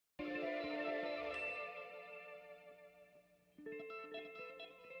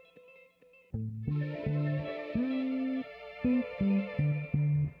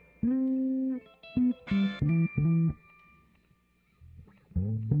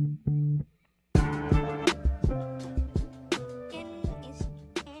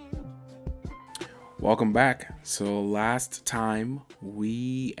Welcome back. So last time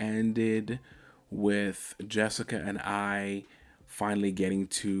we ended with Jessica and I finally getting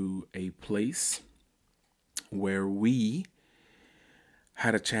to a place where we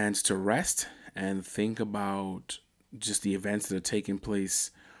had a chance to rest and think about just the events that had taken place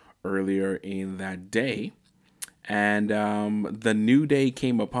earlier in that day. And the new day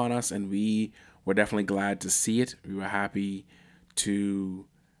came upon us, and we were definitely glad to see it. We were happy to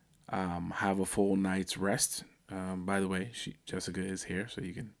have a full night's rest. By the way, Jessica is here, so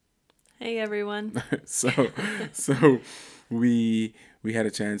you can. Hey everyone. so so we had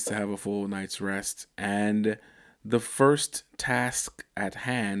a chance to have a full night's rest, and the first task at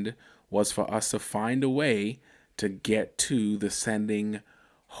hand was for us to find a way to get to the Sending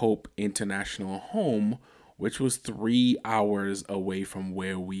Hope International home, which was 3 hours away from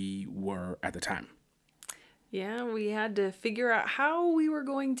where we were at the time. Yeah, we had to figure out how we were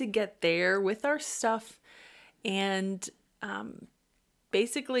going to get there with our stuff and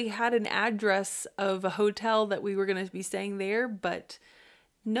basically had an address of a hotel that we were going to be staying there, but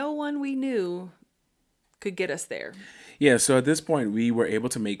no one we knew could get us there. Yeah, so at this point, we were able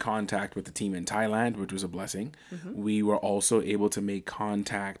to make contact with the team in Thailand, which was a blessing. Mm-hmm. We were also able to make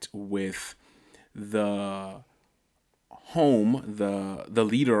contact with the the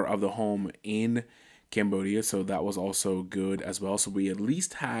leader of the home in Cambodia, so that was also good as well. So we at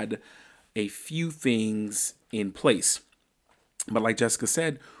least had a few things in place. But like Jessica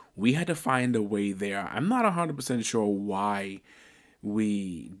said, we had to find a way there. I'm not 100% sure why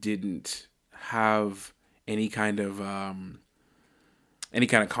we didn't have any kind of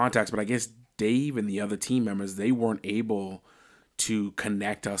contacts, but I guess Dave and the other team members, they weren't able to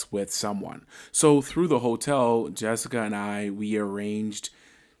connect us with someone. So through the hotel, Jessica and I, we arranged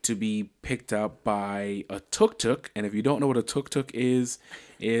to be picked up by a tuk-tuk. And if you don't know what a tuk-tuk is,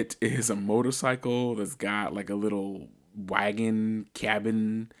 it is a motorcycle that's got like a little wagon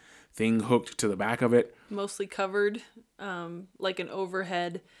cabin thing hooked to the back of it. Mostly covered, like an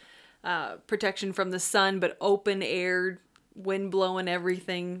overhead protection from the sun, but open air, wind blowing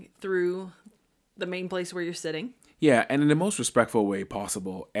everything through the main place where you're sitting. Yeah, and in the most respectful way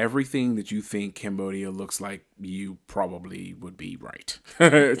possible, everything that you think Cambodia looks like, you probably would be right.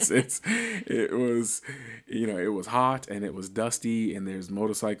 It was, it was hot and it was dusty, and there's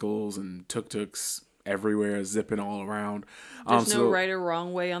motorcycles and tuk-tuks everywhere zipping all around. There's no So right or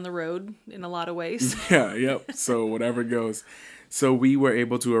wrong way on the road in a lot of ways. yeah, yep. So whatever goes. So we were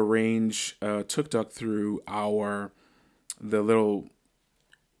able to arrange tuk-tuk through the little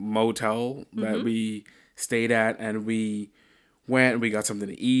motel that Mm-hmm. we stayed at, and we went and we got something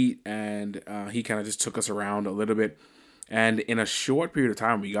to eat, and he kind of just took us around a little bit, and in a short period of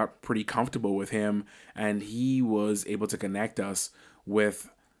time we got pretty comfortable with him, and he was able to connect us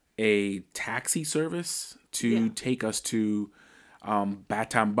with a taxi service to Yeah. take us to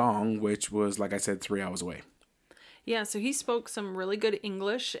Batambang, which was, like I said, 3 hours away. Yeah, so he spoke some really good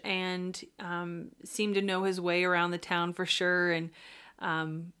English and seemed to know his way around the town for sure. And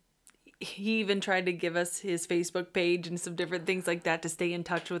he even tried to give us his Facebook page and some different things like that to stay in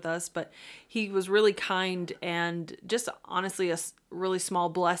touch with us. But he was really kind and just honestly really small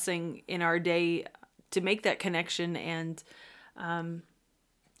blessing in our day to make that connection and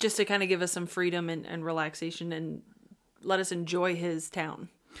just to kind of give us some freedom and relaxation and let us enjoy his town.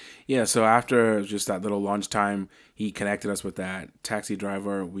 Yeah, so after just that little lunchtime, he connected us with that taxi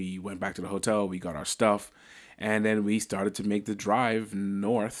driver. We went back to the hotel, we got our stuff, and then we started to make the drive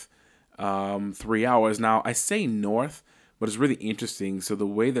north, 3 hours. Now, I say north, but it's really interesting. So the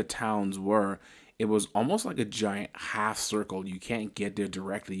way the towns were, it was almost like a giant half circle. You can't get there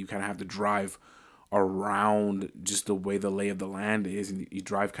directly. You kind of have to drive around just the way the lay of the land is, and you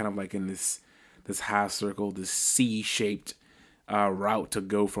drive kind of like in this half circle, this C shaped route to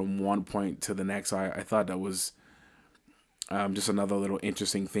go from one point to the next. So I thought that was just another little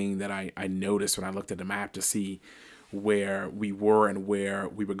interesting thing that I noticed when I looked at the map to see where we were and where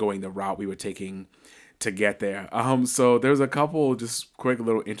we were going, the route we were taking to get there. So there's a couple just quick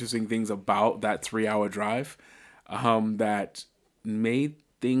little interesting things about that 3 hour drive that made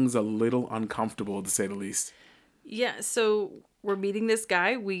things a little uncomfortable, to say the least. Yeah, so we're meeting this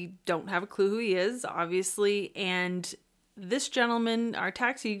guy. We don't have a clue who he is, obviously. And this gentleman, our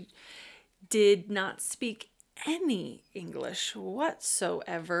taxi, did not speak any English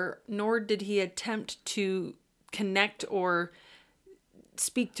whatsoever, nor did he attempt to connect or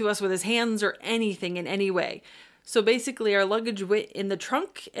speak to us with his hands or anything in any way. So basically, our luggage went in the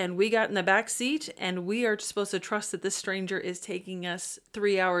trunk and we got in the back seat, and we are supposed to trust that this stranger is taking us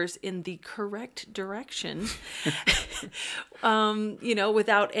 3 hours in the correct direction,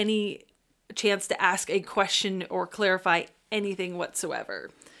 without any a chance to ask a question or clarify anything whatsoever.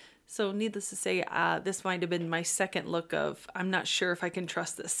 So needless to say, this might have been my second look of, I'm not sure if I can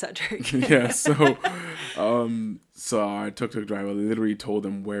trust this Cedric. Yeah, so our tuk-tuk driver literally told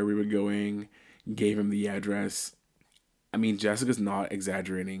him where we were going, gave him the address. I mean, Jessica's not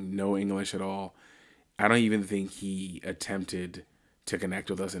exaggerating, no English at all. I don't even think he attempted to connect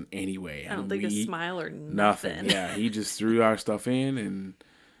with us in any way. I don't think a smile or nothing. nothing. Yeah, he just threw our stuff in, and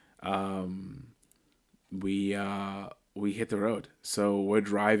we hit the road. So we're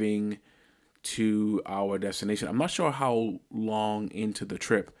driving to our destination. I'm not sure how long into the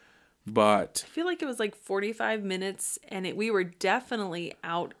trip, but I feel like it was like 45 minutes, and we were definitely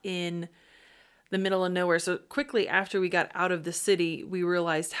out in the middle of nowhere. So quickly after we got out of the city, we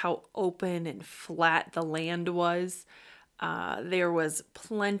realized how open and flat the land was. There was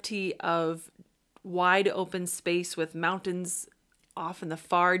plenty of wide open space with mountains off in the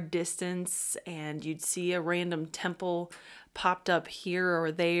far distance, and you'd see a random temple popped up here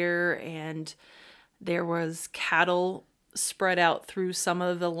or there, and there was cattle spread out through some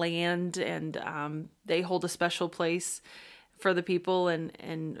of the land, and they hold a special place for the people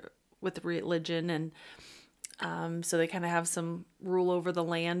and with religion, and so they kind of have some rule over the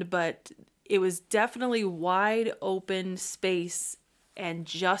land, but it was definitely wide open space and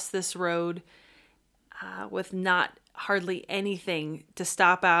just this road with not hardly anything to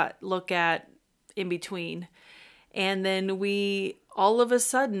stop at, look at in between. And then we all of a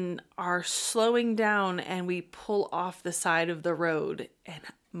sudden are slowing down and we pull off the side of the road. And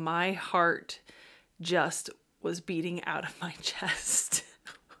my heart just was beating out of my chest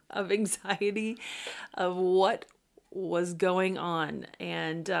of anxiety of what was going on.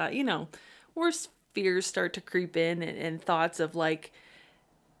 And, worse fears start to creep in and thoughts of like,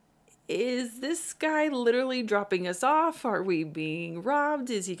 is this guy literally dropping us off? Are we being robbed?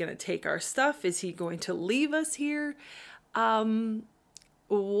 Is he going to take our stuff? Is he going to leave us here?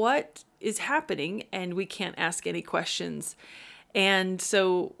 What is happening? And we can't ask any questions. And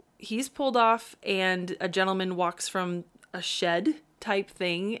so he's pulled off, and a gentleman walks from a shed type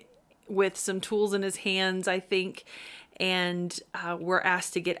thing with some tools in his hands, I think. And we're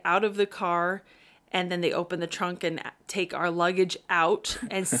asked to get out of the car. And then they open the trunk and take our luggage out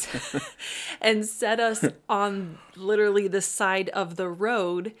and and set us on literally the side of the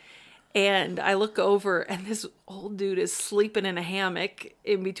road. And I look over, and this old dude is sleeping in a hammock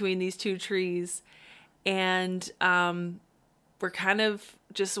in between these two trees. And we're kind of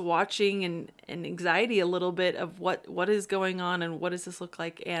just watching and anxiety a little bit of what is going on and what does this look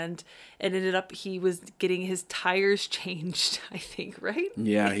like. And it ended up he was getting his tires changed, I think, right?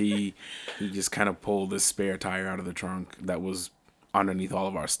 yeah, he just kind of pulled this spare tire out of the trunk that was underneath all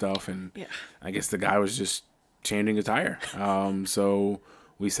of our stuff, and Yeah. I guess the guy was just changing a tire. So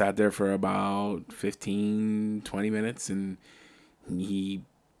we sat there for about 15, 20 minutes, and he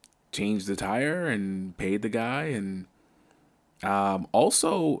changed the tire and paid the guy. And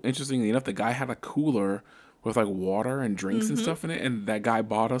also, interestingly enough, the guy had a cooler with like water and drinks and stuff in it, and that guy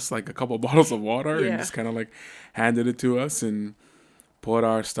bought us like a couple bottles of water and Yeah. just kind of like handed it to us and put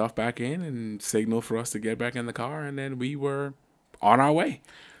our stuff back in and signaled for us to get back in the car, and then we were on our way.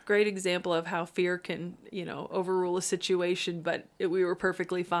 Great example of how fear can, overrule a situation, but we were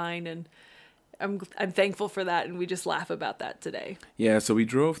perfectly fine, and I'm thankful for that, and we just laugh about that today. Yeah, so we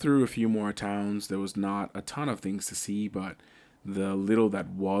drove through a few more towns. There was not a ton of things to see, but the little that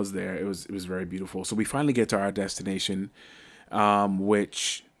was there, it was very beautiful. So we finally get to our destination,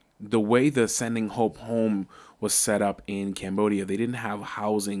 which the way the Sending Hope Home was set up in Cambodia, they didn't have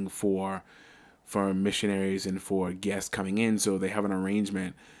housing for missionaries and for guests coming in, so they have an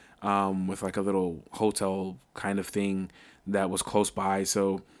arrangement with like a little hotel kind of thing that was close by.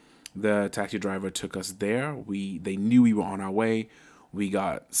 So the taxi driver took us there. They knew we were on our way. We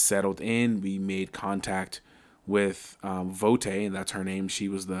got settled in. We made contact with Vote, and that's her name. She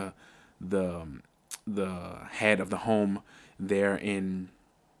was the head of the home there in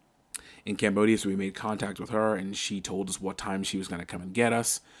Cambodia. So we made contact with her, and she told us what time she was going to come and get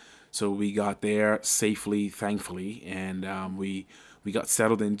us. So we got there safely, thankfully, and we got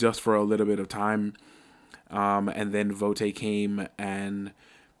settled in just for a little bit of time. And then Vote came and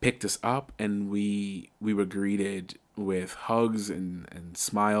picked us up, and we were greeted with hugs and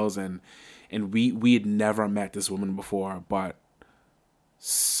smiles, and we had never met this woman before, but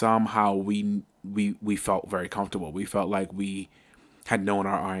somehow we felt very comfortable. We felt like we had known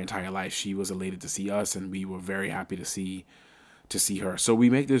her our entire life. She was elated to see us, and we were very happy to see her. So we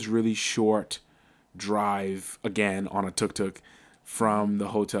make this really short drive again on a tuk-tuk from the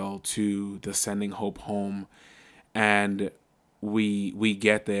hotel to the Sending Hope Home, and we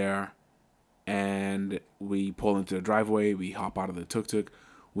get there, and we pull into the driveway. We hop out of the tuk-tuk.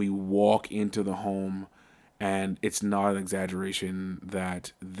 We walk into the home, and it's not an exaggeration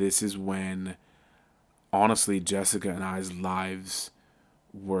that this is when, honestly, Jessica and I's lives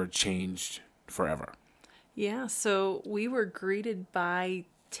were changed forever. Yeah, so we were greeted by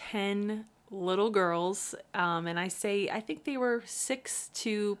 10 little girls. And I think they were 6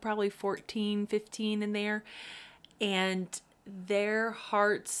 to probably 14, 15 in there. And their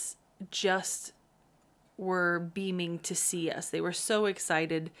hearts just were beaming to see us. They were so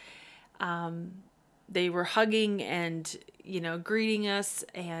excited. They were hugging and, greeting us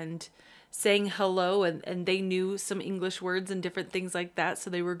and saying hello. And they knew some English words and different things like that. So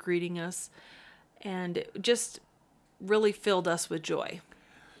they were greeting us. And it just really filled us with joy.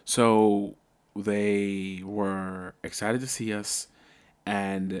 So they were excited to see us,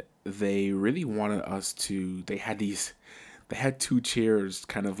 and they really wanted us to. They had two chairs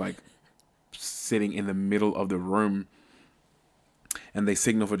kind of like sitting in the middle of the room, and they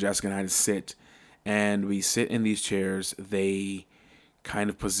signaled for Jessica and I to sit. And we sit in these chairs. They kind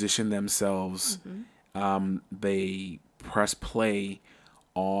of position themselves. They press play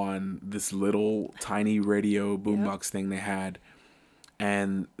on this little tiny radio boombox thing they had,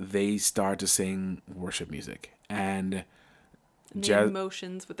 and they start to sing worship music. And they had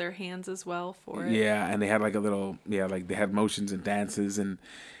motions with their hands as well for it. Yeah, and they had like a little like they had motions and dances,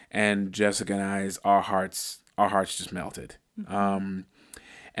 and Jessica and I's our hearts just melted. And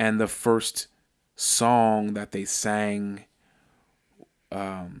the first song that they sang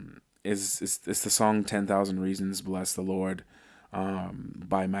is the song 10,000 Reasons, Bless the Lord,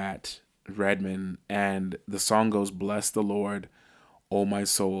 by Matt Redman. And the song goes, "Bless the Lord, O my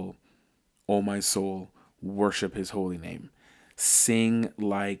soul, worship his holy name. Sing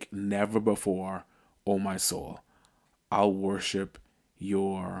like never before, O my soul. I'll worship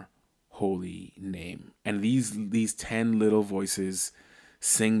your holy name." And these 10 little voices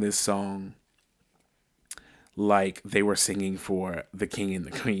sing this song like they were singing for the king and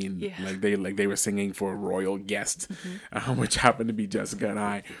the queen. Yeah. Like they were singing for a royal guest, which happened to be Jessica and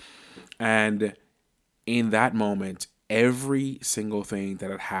I. And in that moment, every single thing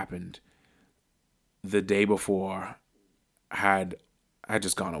that had happened the day before had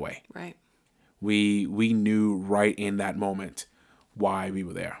just gone away. Right. We knew right in that moment why we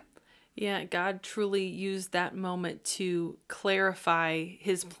were there. Yeah, God truly used that moment to clarify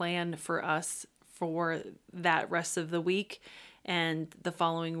his plan for us for that rest of the week and the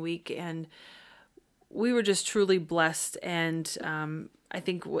following week. And we were just truly blessed. And I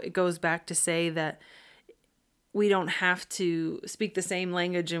think it goes back to say that we don't have to speak the same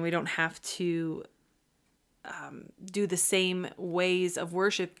language, and we don't have to do the same ways of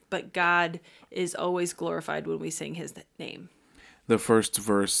worship, but God is always glorified when we sing his name. The first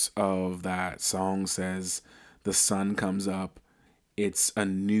verse of that song says, "The sun comes up, it's a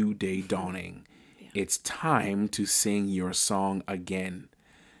new day dawning. Yeah. It's time to sing your song again.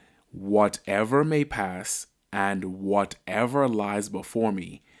 Whatever may pass and whatever lies before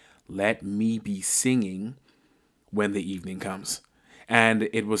me, let me be singing when the evening comes." And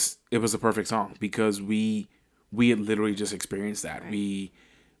it was a perfect song because we had literally just experienced that. Right.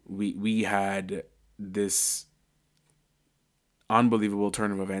 We had this unbelievable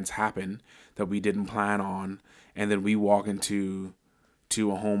turn of events happen that we didn't plan on, and then we walk into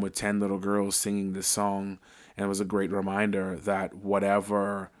a home with 10 little girls singing this song, and it was a great reminder that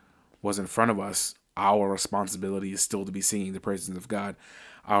whatever was in front of us, our responsibility is still to be singing the praises of God.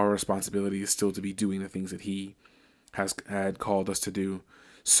 Our responsibility is still to be doing the things that he had called us to do.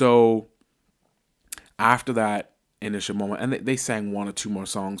 So after that initial moment, and they sang one or two more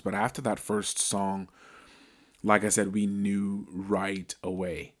songs, but after that first song, like I said, we knew right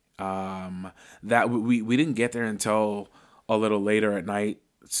away that we didn't get there until a little later at night.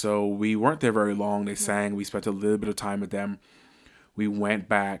 So we weren't there very long. They sang. We spent a little bit of time with them. We went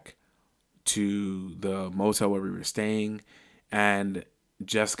back to the motel where we were staying, and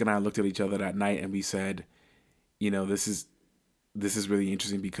Jessica and I looked at each other that night and we said, this is really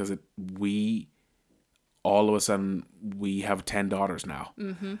interesting because all of a sudden we have 10 daughters now.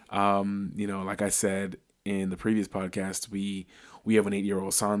 Mm-hmm. Like I said in the previous podcast, we have an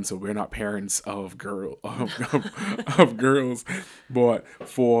 8-year-old son, so we're not parents of girls. But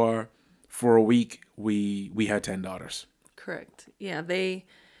for a week, we had 10 daughters. Correct. Yeah, they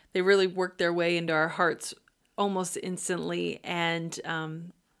really worked their way into our hearts almost instantly, and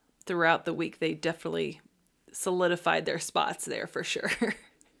throughout the week, they definitely solidified their spots there for sure.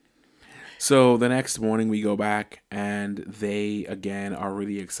 So the next morning we go back, and they again are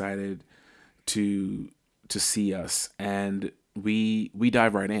really excited to see us, and we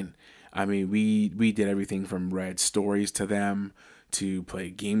dive right in. I mean, we did everything from read stories to them to play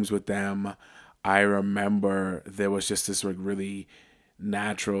games with them. I remember there was just this like really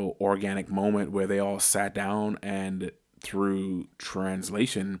natural, organic moment where they all sat down and through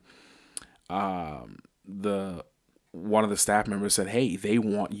translation, the one of the staff members said, "Hey, they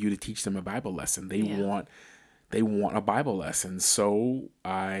want you to teach them a Bible lesson. Yeah. They want a Bible lesson." So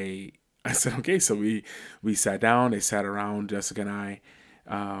I said, "Okay." So we sat down. They sat around, Jessica and I,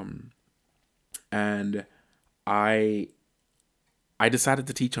 and I I decided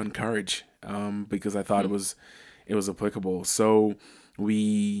to teach on courage, because I thought it was applicable. So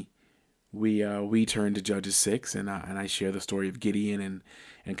we we turn to Judges 6, and I share the story of Gideon,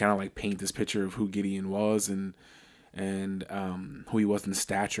 and kind of like paint this picture of who Gideon was, and who he was in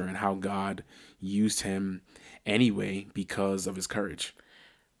stature, and how God used him anyway because of his courage.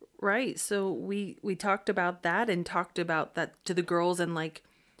 Right. So we talked about that and talked about that to the girls and like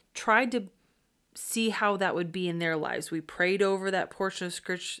tried to see how that would be in their lives. We prayed over that portion of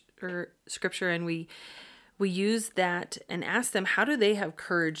scripture and we used that and asked them how do they have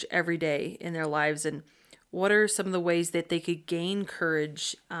courage every day in their lives and what are some of the ways that they could gain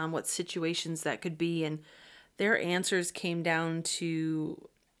courage, what situations that could be. And their answers came down to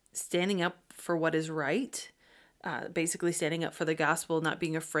standing up for what is right, basically standing up for the gospel, not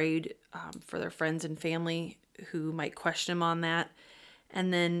being afraid for their friends and family who might question them on that.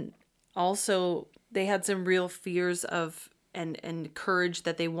 And then also they had some real fears of and courage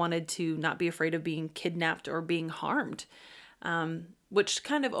that they wanted to not be afraid of being kidnapped or being harmed, which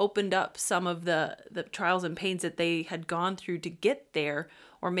kind of opened up some of the trials and pains that they had gone through to get there,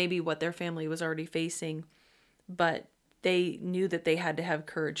 or maybe what their family was already facing. But they knew that they had to have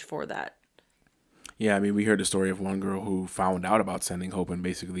courage for that. Yeah, I mean, we heard the story of one girl who found out about Sending Hope, and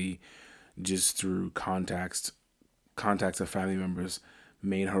basically just through contacts of family members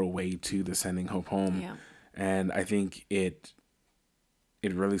made her way to the Sending Hope home. Yeah. And I think it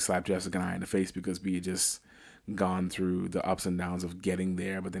really slapped Jessica and I in the face because we had just gone through the ups and downs of getting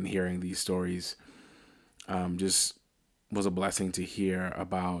there, but then hearing these stories, just was a blessing to hear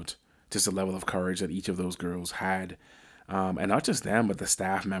about just the level of courage that each of those girls had, and not just them, but the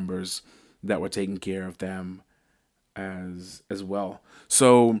staff members that were taking care of them as well.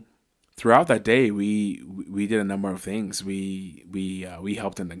 So throughout that day, we did a number of things. We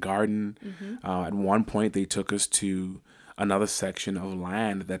helped in the garden. Mm-hmm. At one point, they took us to another section of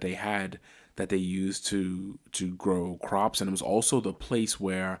land that they had that they used to grow crops, and it was also the place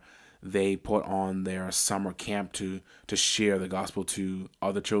where they put on their summer camp to share the gospel to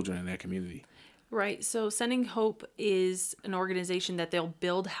other children in their community. Right. So Sending Hope is an organization that they'll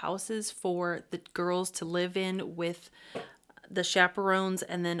build houses for the girls to live in with the chaperones,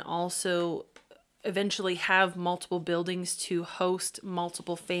 and then also eventually have multiple buildings to host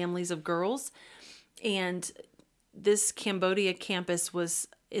multiple families of girls. And this Cambodia campus was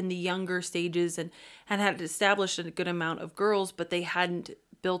in the younger stages and had established a good amount of girls, but they hadn't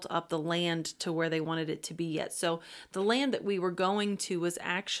built up the land to where they wanted it to be yet. So the land that we were going to was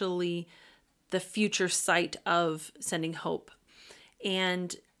actually the future site of Sending Hope.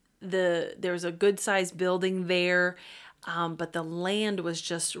 And there was a good sized building there, but the land was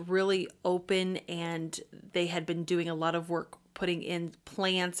just really open, and they had been doing a lot of work putting in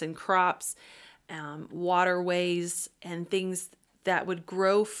plants and crops, waterways, and things that would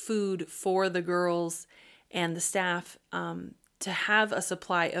grow food for the girls and the staff, to have a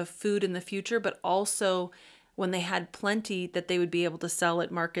supply of food in the future, but also when they had plenty that they would be able to sell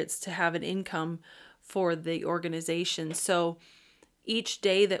at markets to have an income for the organization. So each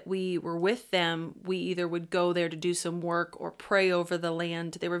day that we were with them, we either would go there to do some work or pray over the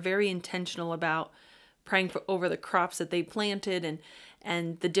land. They were very intentional about praying over the crops that they planted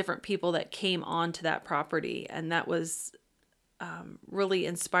and the different people that came onto that property. And that was really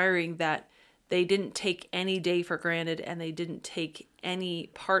inspiring that they didn't take any day for granted, and they didn't take any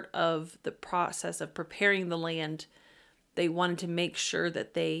part of the process of preparing the land. They wanted to make sure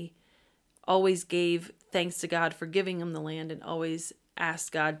that they always gave thanks to God for giving them the land, and always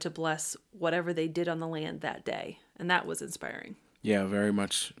asked God to bless whatever they did on the land that day. And that was inspiring. Yeah, very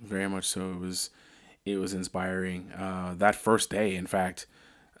much so. It was inspiring. That first day, in fact,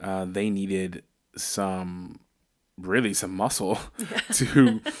 they needed some muscle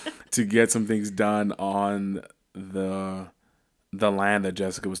to get some things done on the land that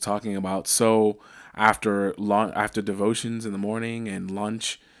Jessica was talking about. So after devotions in the morning and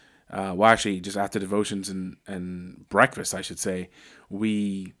lunch, well, actually, just after devotions and breakfast, I should say,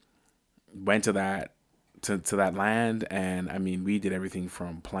 we went to that land, and I mean, we did everything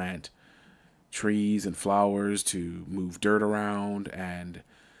from plant trees and flowers to move dirt around and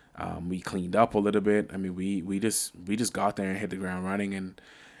We cleaned up a little bit. I mean, we just got there and hit the ground running,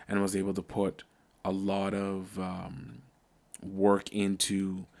 and was able to put a lot of work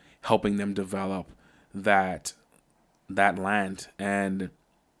into helping them develop that land. And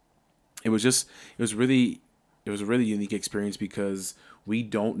it was just it was a really unique experience, because we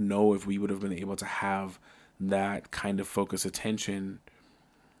don't know if we would have been able to have that kind of focus attention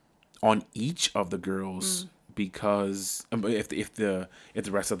on each of the girls, because if the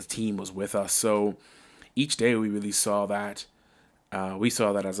rest of the team was with us. So each day we really saw that, we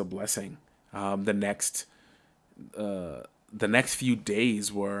saw that as a blessing. The next few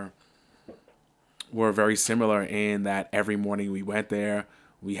days were very similar, in that every morning we went there,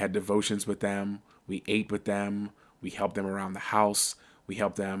 we had devotions with them, we ate with them, we helped them around the house, we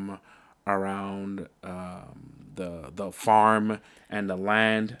helped them around the farm and the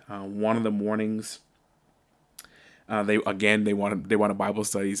land. One of the mornings, they wanted Bible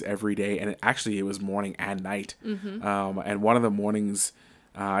studies every day, and it was morning and night. And one of the mornings,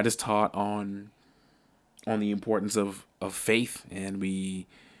 I just taught on the importance of faith, and we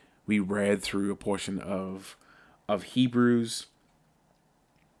read through a portion of Hebrews,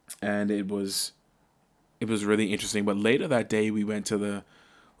 and it was really interesting. But later that day, we went to the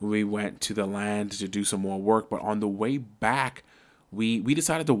land to do some more work. But on the way back, we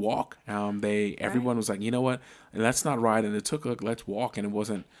decided to walk. Everyone was like, you know what, let's not ride, and it took like, let's walk, and it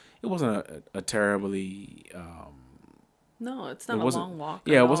wasn't a terribly No, it's it not a wasn't long walk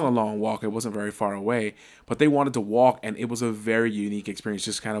yeah, at it wasn't a all. long walk. It wasn't very far away, but they wanted to walk, and it was a very unique experience.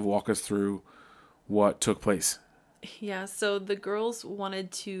 Just kind of walk us through what took place. Yeah, so the girls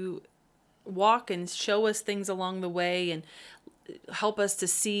wanted to walk and show us things along the way and help us to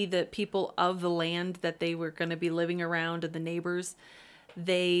see the people of the land that they were going to be living around and the neighbors.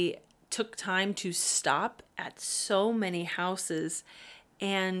 They took time to stop at so many houses,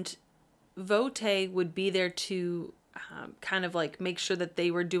 and Vote would be there to kind of like make sure that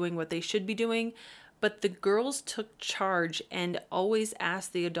they were doing what they should be doing. But the girls took charge and always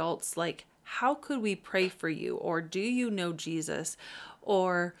asked the adults, like, how could we pray for you? Or do you know Jesus?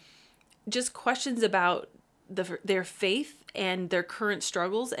 Or just questions about their faith and their current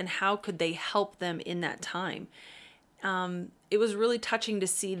struggles, and how could they help them in that time. It was really touching to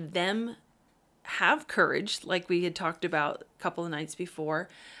see them have courage, like we had talked about a couple of nights before,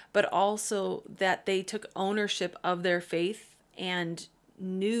 but also that they took ownership of their faith and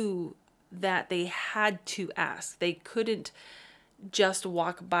knew that they had to ask. They couldn't just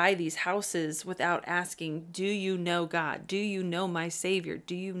walk by these houses without asking, do you know God? Do you know my Savior?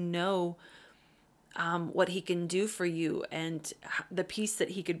 Do you know what he can do for you and the peace that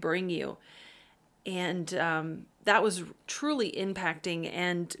he could bring you? And that was truly impacting.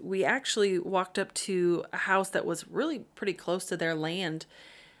 And we actually walked up to a house that was really pretty close to their land.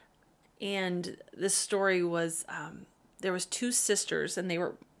 And this story was, there was two sisters, and they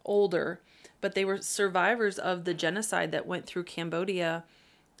were older, but they were survivors of the genocide that went through Cambodia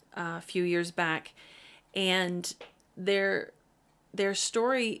a few years back. And their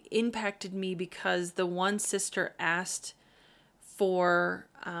story impacted me because the one sister asked for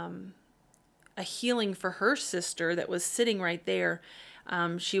a healing for her sister that was sitting right there.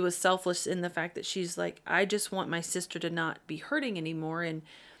 She was selfless in the fact that she's like, I just want my sister to not be hurting anymore. And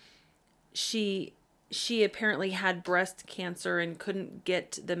she apparently had breast cancer and couldn't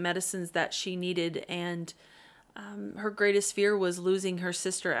get the medicines that she needed. And her greatest fear was losing her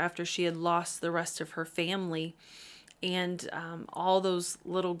sister after she had lost the rest of her family. And all those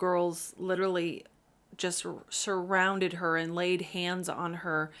little girls literally just surrounded her and laid hands on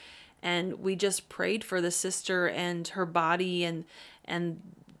her. And we just prayed for the sister and her body, and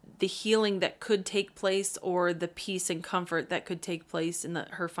the healing that could take place, or the peace and comfort that could take place in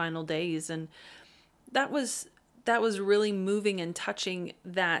her final days. And that was really moving and touching,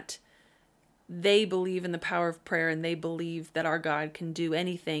 that they believe in the power of prayer, and they believe that our God can do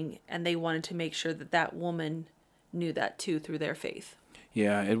anything. And they wanted to make sure that that woman knew that too, through their faith.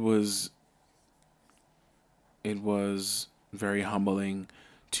 Yeah, it was very humbling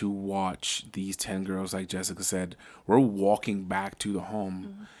to watch these 10 girls. Like Jessica said, we're walking back to the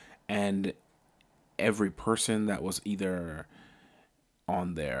home, and every person that was either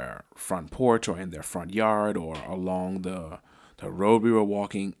on their front porch or in their front yard or along the road we were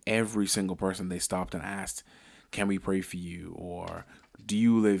walking, every single person, they stopped and asked, can we pray for you? Or do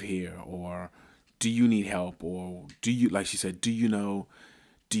you live here? Or do you need help? Or do you, like she said, do you know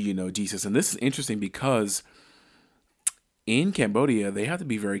Jesus? And this is interesting because in Cambodia, they have to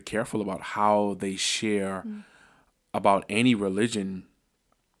be very careful about how they share about any religion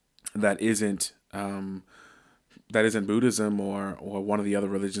that isn't that isn't Buddhism or one of the other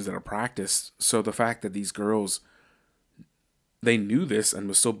religions that are practiced. So the fact that these girls, they knew this and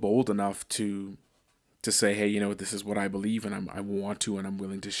was so bold enough to say, hey, this is what I believe and I want to and I'm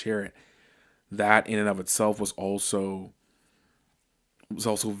willing to share it. That in and of itself was also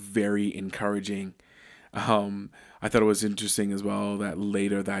very encouraging. I thought it was interesting as well that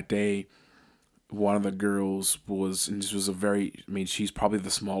later that day, one of the girls was, and this was she's probably the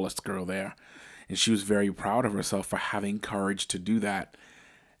smallest girl there, and she was very proud of herself for having courage to do that,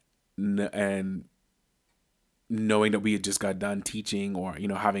 and knowing that we had just got done teaching or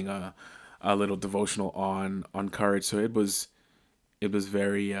having a little devotional on courage. So it was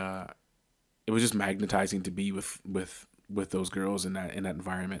very it was just magnetizing to be with those girls in that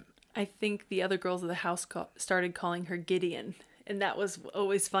environment. I think the other girls of the house started calling her Gideon. And that was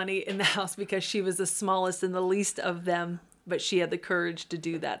always funny in the house because she was the smallest and the least of them. But she had the courage to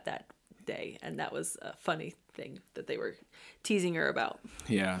do that day. And that was a funny thing that they were teasing her about.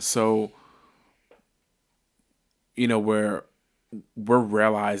 Yeah. So, we're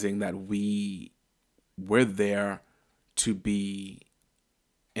realizing that we're there to be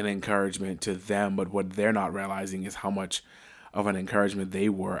an encouragement to them. But what they're not realizing is how much of an encouragement they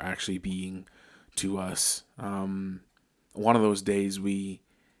were actually being to us. One of those days we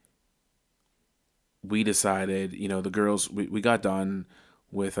decided, the girls, we got done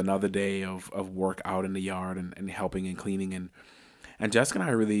with another day of work out in the yard and helping and cleaning. And Jessica and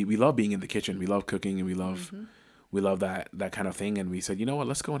I we love being in the kitchen. We love cooking and we love that kind of thing. And we said, you know what,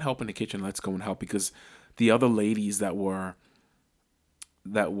 let's go and help in the kitchen. Let's go and help because the other ladies that were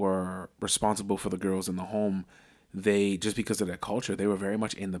responsible for the girls in the home, they, just because of their culture, they were very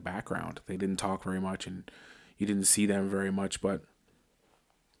much in the background. They didn't talk very much and you didn't see them very much, but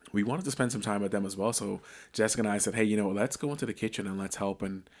we wanted to spend some time with them as well. So Jessica and I said, hey, let's go into the kitchen and let's help.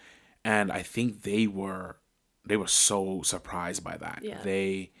 And I think they were so surprised by that. Yeah.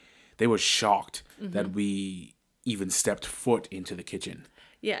 They were shocked that we even stepped foot into the kitchen.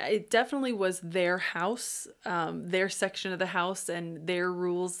 Yeah, it definitely was their house, their section of the house and their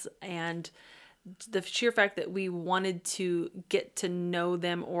rules. And the sheer fact that we wanted to get to know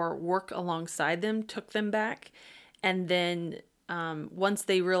them or work alongside them took them back. And then once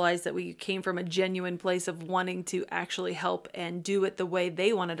they realized that we came from a genuine place of wanting to actually help and do it the way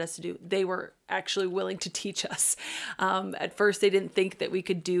they wanted us to do, they were actually willing to teach us. At first, they didn't think that we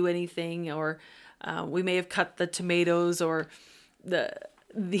could do anything, or we may have cut the tomatoes or the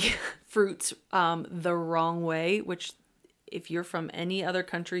fruits the wrong way, which if you're from any other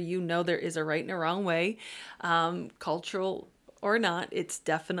country, there is a right and a wrong way, cultural or not. It's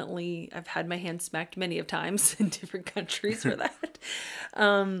definitely, I've had my hand smacked many of times in different countries for that.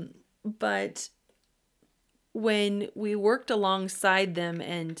 But when we worked alongside them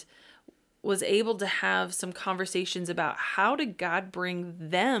and was able to have some conversations about how did God bring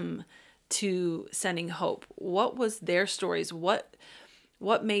them to Sending Hope, what was their stories, what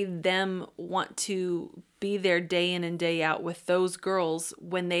made them want to be there day in and day out with those girls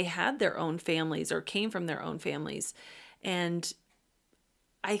when they had their own families or came from their own families. And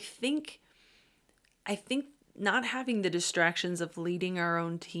I think not having the distractions of leading our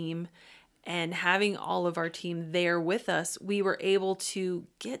own team and having all of our team there with us, we were able to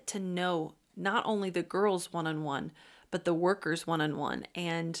get to know not only the girls one-on-one, but the workers one-on-one,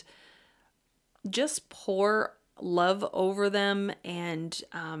 and just pour love over them and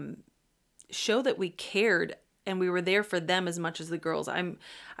show that we cared and we were there for them as much as the girls.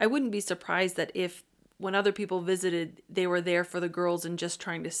 I wouldn't be surprised that if when other people visited, they were there for the girls and just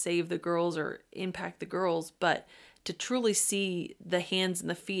trying to save the girls or impact the girls, but to truly see the hands and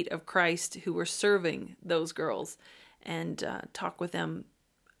the feet of Christ who were serving those girls and talk with them,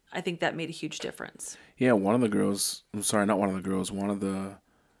 I think that made a huge difference. Yeah, one of the girls, one of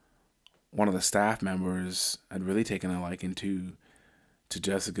the staff members had really taken a liking to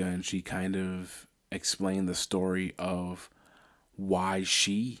Jessica, and she kind of explained the story of why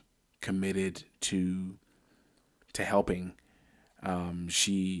she committed to helping.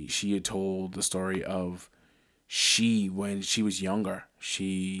 She had told the story of when she was younger,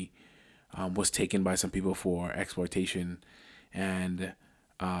 she was taken by some people for exploitation and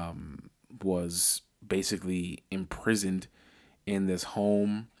was basically imprisoned in this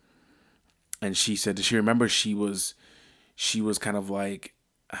home. And she said that she remembers she was kind of like,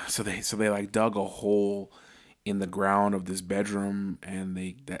 so they like dug a hole in the ground of this bedroom, and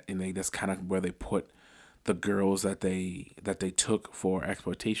that's kind of where they put the girls that they took for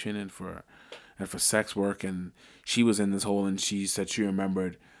exploitation and for sex work. And she was in this hole, and she said she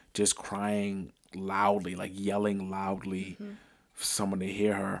remembered just crying loudly, like yelling loudly for someone to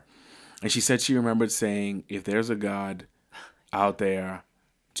hear her. And she said she remembered saying, if there's a God out there,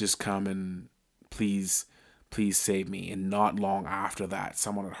 just come and please, please save me. And not long after that,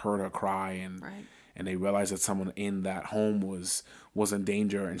 someone had heard her cry, Right. and they realized that someone in that home was in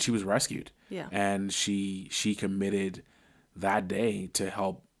danger, and she was rescued. Yeah. And she committed that day to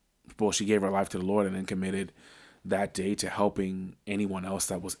help. Well, she gave her life to the Lord, and then committed that day to helping anyone else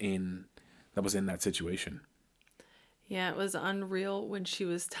that was in that situation. Yeah, it was unreal when she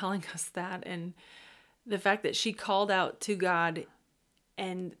was telling us that. And the fact that she called out to God,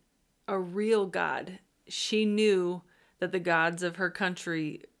 and a real God. She knew that the gods of her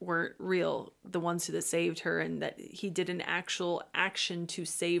country weren't real, the ones that saved her, and that he did an actual action to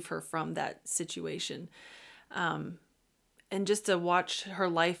save her from that situation. And just to watch her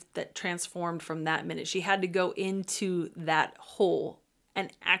life that transformed from that minute, she had to go into that hole, an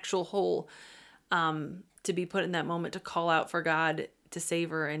actual hole, to be put in that moment to call out for God to save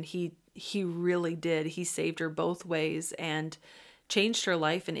her. And he really did. He saved her both ways and changed her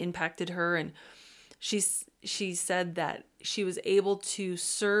life and impacted her. And she said that she was able to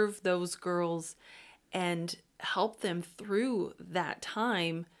serve those girls and help them through that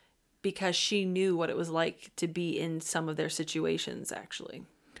time because she knew what it was like to be in some of their situations, actually.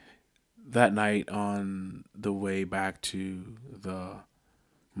 That night on the way back to the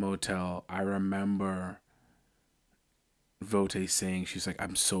motel, I remember Vote saying, she's like,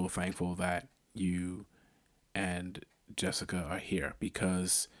 I'm so thankful that you and Jessica are here,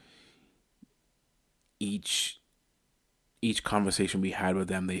 because each conversation we had with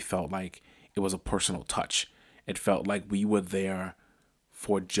them, they felt like it was a personal touch. It felt like we were there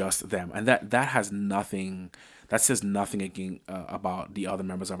for just them, and that has nothing. That says nothing again about the other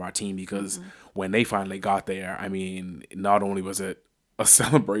members of our team, because when they finally got there, I mean, not only was it a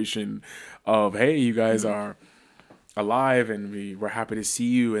celebration of, hey, you guys are alive and we were happy to see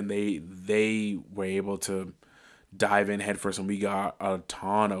you, and they were able to dive in headfirst, and we got a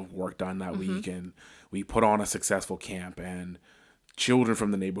ton of work done that week, and we put on a successful camp, and children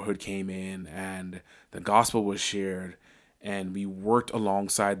from the neighborhood came in, and the gospel was shared, and we worked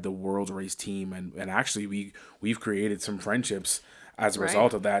alongside the World Race team, and actually we've created some friendships as a Right.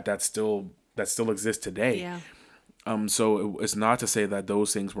 result of that still exist today. Yeah. So it's not to say that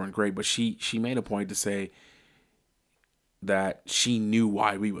those things weren't great, but she made a point to say that she knew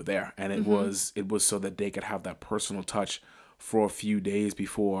why we were there, and it was so that they could have that personal touch for a few days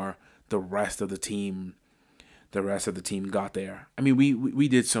before the rest of the team got there. I mean, we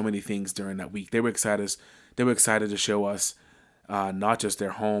did so many things during that week. They were excited to show us not just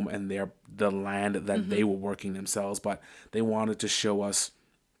their home and the land that they were working themselves, but they wanted to show us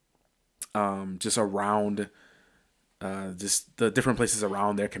just around just the different places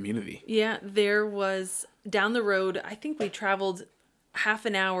around their community. Yeah, there was down the road, I think we traveled half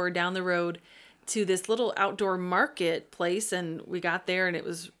an hour down the road to this little outdoor market place, and we got there, and it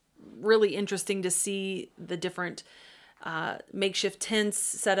was really interesting to see the different makeshift tents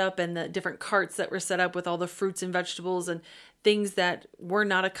set up and the different carts that were set up with all the fruits and vegetables and things that we're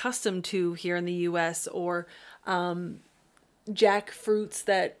not accustomed to here in the US, or jackfruits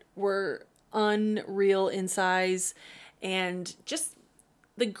that were unreal in size, and just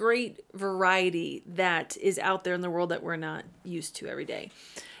the great variety that is out there in the world that we're not used to every day.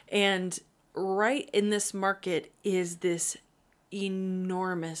 And right in this market is this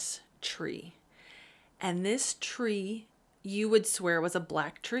enormous tree. And this tree, you would swear, was a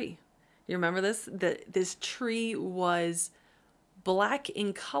black tree. You remember this? This tree was black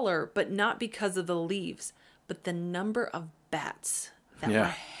in color, but not because of the leaves, but the number of bats that Yeah.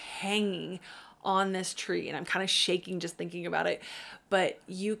 were hanging on this tree. And I'm kind of shaking just thinking about it. But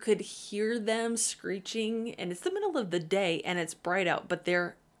you could hear them screeching, and it's the middle of the day and it's bright out, but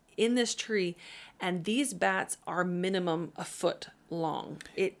they're in this tree, and these bats are minimum a foot long.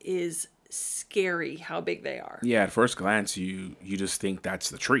 It is scary how big they are. Yeah, at first glance, you just think that's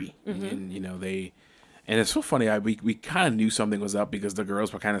the tree, and and it's so funny. We kind of knew something was up because the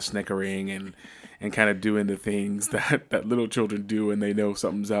girls were kind of snickering and kind of doing the things that little children do when they know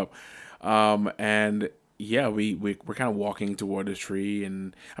something's up. And yeah, we're kind of walking toward the tree,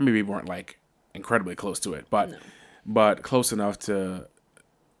 and I mean, we weren't like incredibly close to it, but close enough to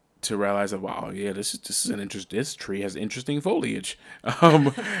realize that, wow, yeah, this is an this tree has interesting foliage,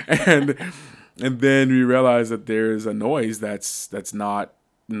 and then we realize that there's a noise that's not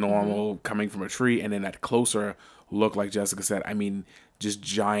normal coming from a tree, and then that closer look, like Jessica said, I mean, just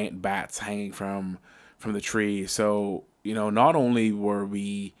giant bats hanging from the tree. So not only were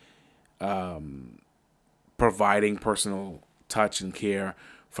we providing personal touch and care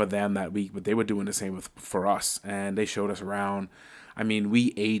for them that week, but they were doing the same for us, and they showed us around. I mean,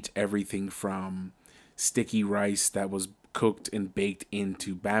 we ate everything from sticky rice that was cooked and baked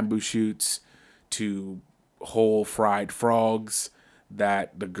into bamboo shoots to whole fried frogs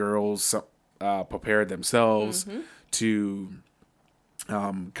that the girls prepared themselves to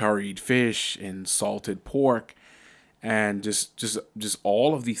curried fish and salted pork and just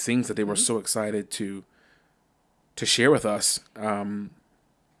all of these things that they were so excited to share with us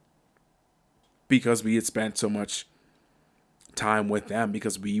because we had spent so much time with them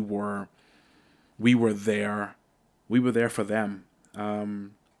because we were there for them.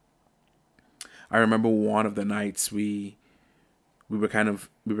 I remember one of the nights we were kind of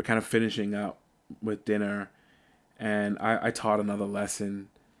finishing up with dinner, and I taught another lesson.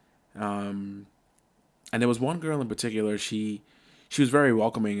 And there was one girl in particular. She was very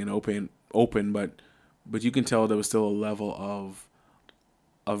welcoming and open, but you can tell there was still a level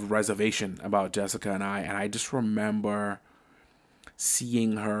of reservation about Jessica and I. And I just remember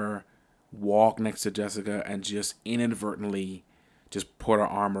seeing her walk next to Jessica and just inadvertently just put her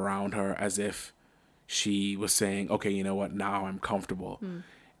arm around her as if she was saying, okay, you know what, now I'm comfortable.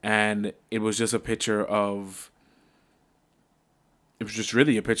 And it was just a picture of, it was just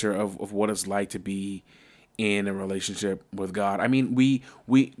really a picture of what it's like to be in a relationship with God. I mean,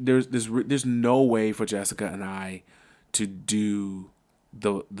 there's no way for Jessica and I to do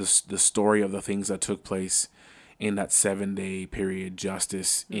the story of the things that took place in that 7-day period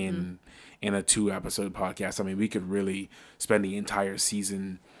justice in a 2-episode podcast. I mean, we could really spend the entire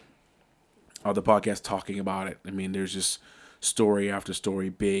season of the podcast talking about it. I mean, there's just story after story,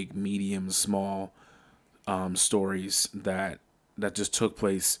 big, medium, small stories that just took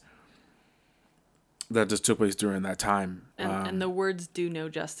place during that time. And the words do no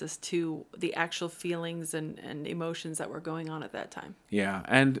justice to the actual feelings and emotions that were going on at that time. Yeah,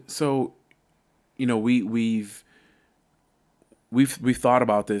 and so, you know, we've thought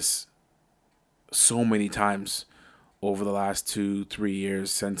about this so many times over the last 2-3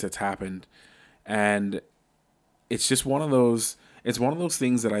 years since it's happened, and it's just one of those. It's one of those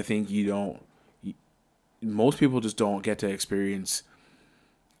things that I think most people just don't get to experience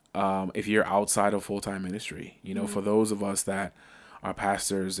if you're outside of full-time ministry. You know, for those of us that are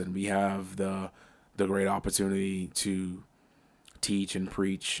pastors and we have the great opportunity to teach and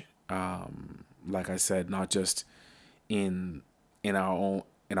preach, like I said, not just in our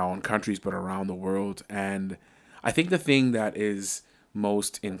own countries, but around the world. And I think the thing that is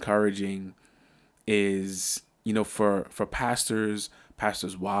most encouraging is, you know, for pastors'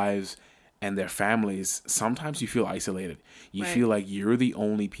 wives, and their families, sometimes you feel isolated. You Right. feel like you're the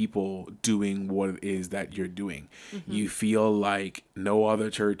only people doing what it is that you're doing. You feel like no other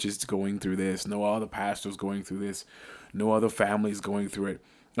church is going through this, no other pastor's going through this, no other family's going through it.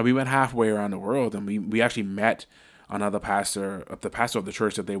 And we went halfway around the world, and we actually met another pastor, the pastor of the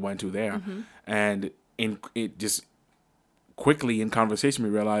church that they went to there. And it just quickly in conversation,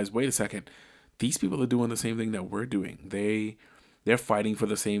 we realized, wait a second, these people are doing the same thing that we're doing. They're fighting for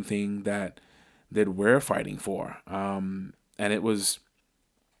the same thing that we're fighting for. And it was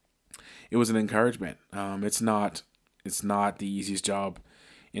an encouragement. It's not the easiest job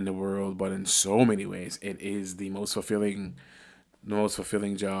in the world, but in so many ways, it is the most fulfilling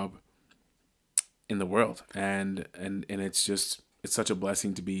job in the world. And it's such a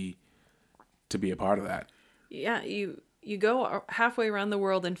blessing to be a part of that. Yeah, you go halfway around the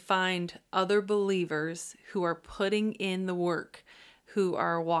world and find other believers who are putting in the work, who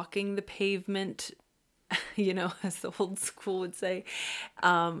are walking the pavement, you know, as the old school would say,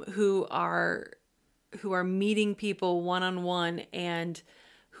 who are meeting people one-on-one and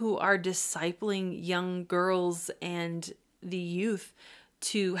who are discipling young girls and the youth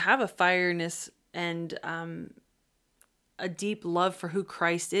to have a fireness and a deep love for who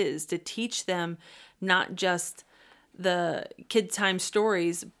Christ is, to teach them not just the kid time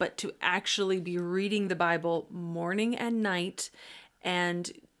stories, but to actually be reading the Bible morning and night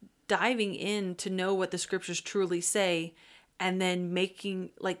and diving in to know what the scriptures truly say, and then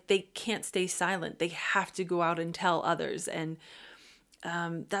making, like, they can't stay silent. They have to go out and tell others. And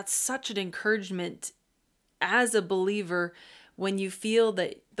that's such an encouragement as a believer when you feel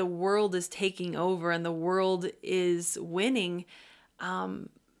that the world is taking over and the world is winning, and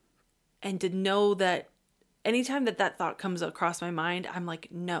to know that anytime that thought comes across my mind, I'm like,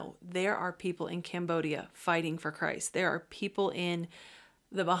 no, there are people in Cambodia fighting for Christ. There are people in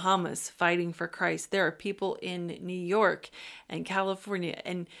the Bahamas fighting for Christ. There are people in New York and California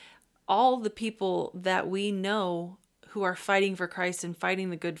and all the people that we know who are fighting for Christ and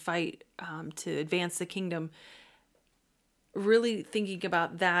fighting the good fight to advance the kingdom. really thinking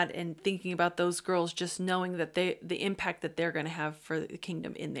about that and thinking about those girls, just knowing that the impact that they're going to have for the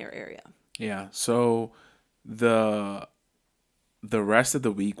kingdom in their area. Yeah. So the the rest of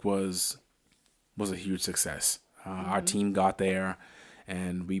the week was a huge success. Our team got there,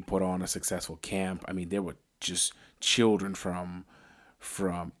 and we put on a successful camp. I mean, there were just children from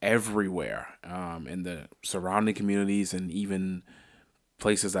everywhere, in the surrounding communities and even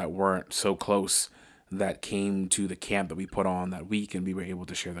places that weren't so close, that came to the camp that we put on that week, and we were able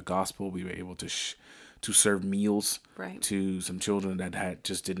to share the gospel. We were able to serve meals Right. to some children that had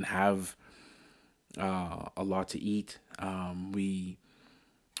just didn't have a lot to eat.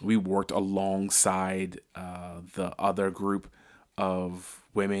 We worked alongside the other group of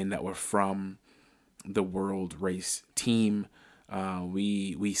women that were from the World Race team.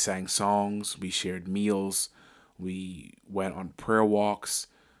 We sang songs, we shared meals, we went on prayer walks,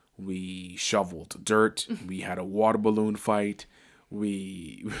 we shoveled dirt, we had a water balloon fight,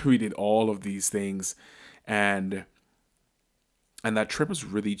 we did all of these things, and that trip has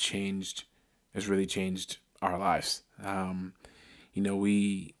really changed our lives.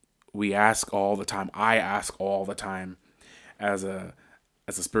 We ask all the time. I ask all the time, as a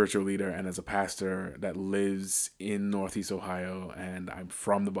spiritual leader and as a pastor that lives in Northeast Ohio, and I'm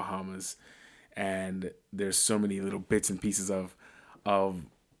from the Bahamas, and there's so many little bits and pieces of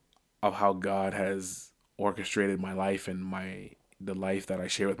of how God has orchestrated my life and the life that I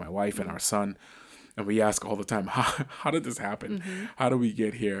share with my wife and our son. And we ask all the time, how did this happen? How do we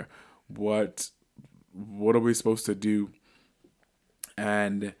get here? What are we supposed to do?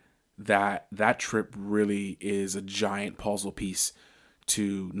 And that trip really is a giant puzzle piece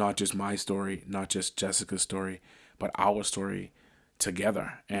to not just my story, not just Jessica's story, but our story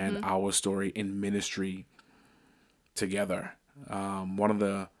together, and our story in ministry together. One of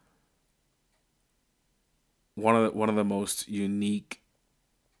the most unique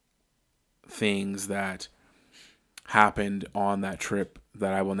things that happened on that trip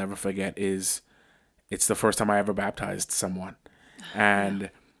that I will never forget is it's the first time I ever baptized someone. And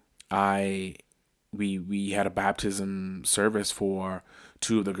we had a baptism service for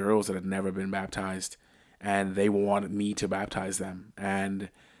two of the girls that had never been baptized, and they wanted me to baptize them. And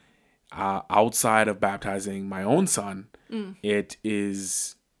outside of baptizing my own son, it's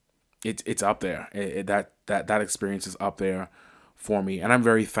up there. That experience is up there for me, and I'm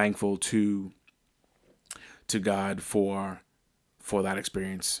very thankful to God for that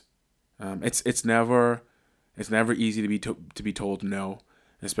experience. It's never easy to be told no,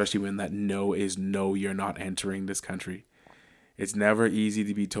 especially when that no is no, you're not entering this country. It's never easy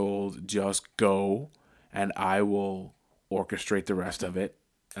to be told just go and I will orchestrate the rest of it.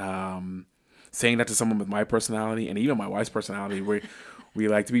 Saying that to someone with my personality and even my wife's personality, we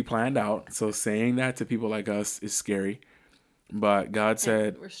like to be planned out. So saying that to people like us is scary. But God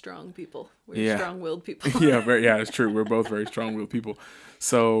said, we're strong people. Yeah. Strong-willed people. yeah, it's true. We're both very strong-willed people.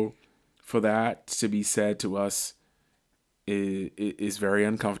 So for that to be said to us is very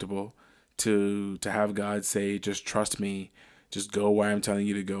uncomfortable. To have God say, just trust me, just go where I'm telling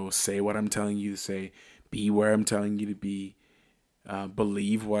you to go, say what I'm telling you to say, be where I'm telling you to be,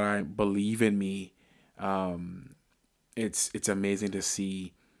 believe what I believe in me. It's amazing to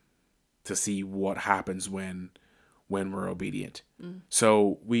see what happens when we're obedient.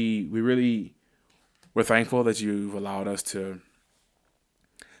 So we're thankful that you've allowed us to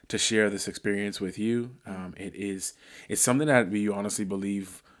share this experience with you. It's something that we honestly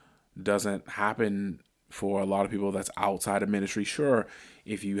believe doesn't happen for a lot of people that's outside of ministry. Sure,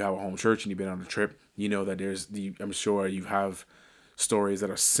 if you have a home church and you've been on a trip, you know that I'm sure you have stories that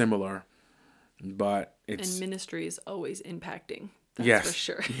are similar, but And ministry is always impacting. That's yes, for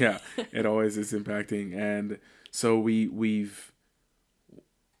sure. Yeah, it always is impacting. And so we've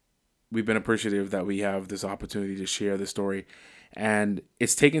been appreciative that we have this opportunity to share this story, and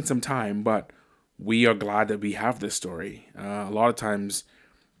it's taken some time, but we are glad that we have this story. A lot of times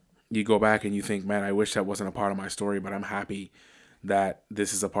you go back and you think, man, I wish that wasn't a part of my story, but I'm happy that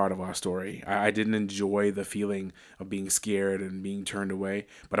this is a part of our story. I didn't enjoy the feeling of being scared and being turned away,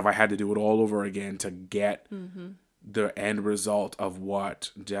 but if I had to do it all over again to get the end result of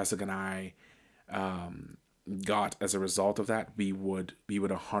what Jessica and I got as a result of that, we would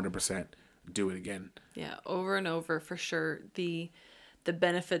 100% do it again. Yeah, over and over for sure. The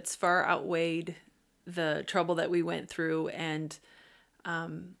benefits far outweighed the trouble that we went through, and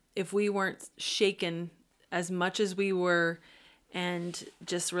if we weren't shaken as much as we were and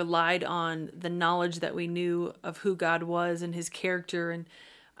just relied on the knowledge that we knew of who God was and his character and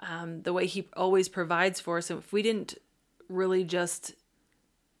the way he always provides for us, and if we didn't really just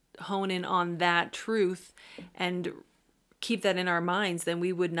hone in on that truth and keep that in our minds, then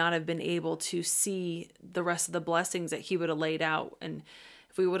we would not have been able to see the rest of the blessings that he would have laid out. And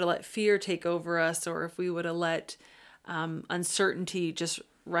if we would have let fear take over us, or if we would have let uncertainty just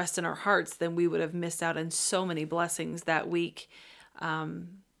rest in our hearts, then we would have missed out on so many blessings that week,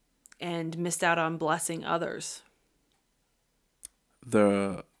 and missed out on blessing others.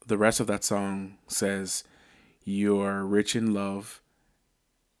 The rest of that song says, "You're rich in love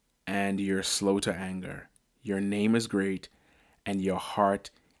and you're slow to anger. Your name is great and your heart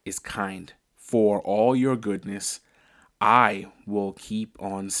is kind. For all your goodness, I will keep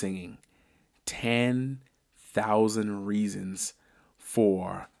on singing. 10,000 reasons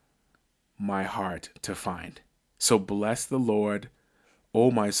for my heart to find." So bless the Lord,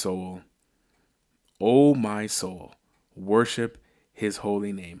 O my soul. O my soul, worship his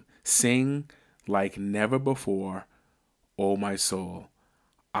holy name. Sing like never before, O my soul.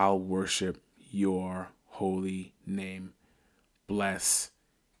 I'll worship your holy name. Bless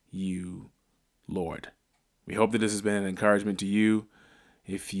you, Lord. We hope that this has been an encouragement to you.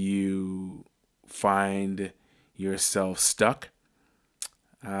 If you find yourself stuck,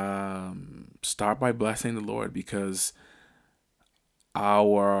 start by blessing the Lord, because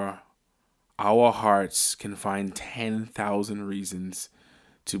our hearts can find 10,000 reasons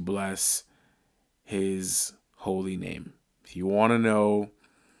to bless his holy name. If you want to know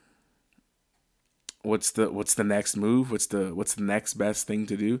what's the next move, what's the next best thing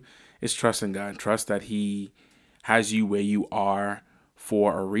to do, is trust in God. Trust that he has you where you are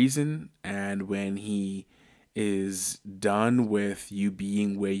for a reason, and when he is done with you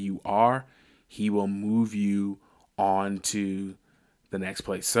being where you are, he will move you on to the next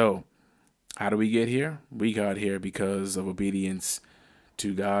place. So how do we get here? We got here because of obedience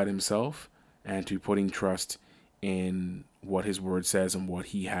to God himself and to putting trust in what his word says and what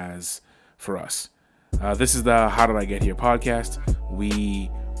he has for us. This is the How Did I Get Here podcast. We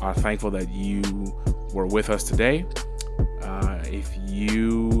are thankful that you were with us today. If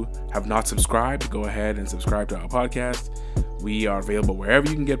you have not subscribed, go ahead and subscribe to our podcast. We are available wherever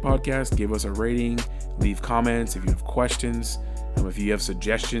you can get podcasts. Give us a rating, leave comments if you have questions, if you have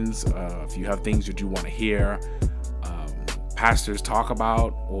suggestions, if you have things that you want to hear pastors talk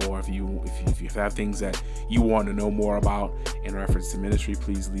about, or if you have things that you want to know more about in reference to ministry,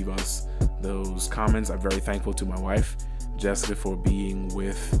 please leave us those comments. I'm very thankful to my wife, Jessica, for being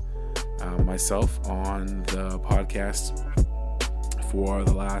with myself on the podcast for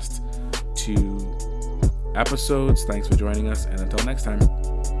the last 2 episodes. Thanks for joining us, and until next time,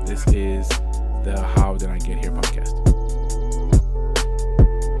 this is the How Did I Get Here podcast.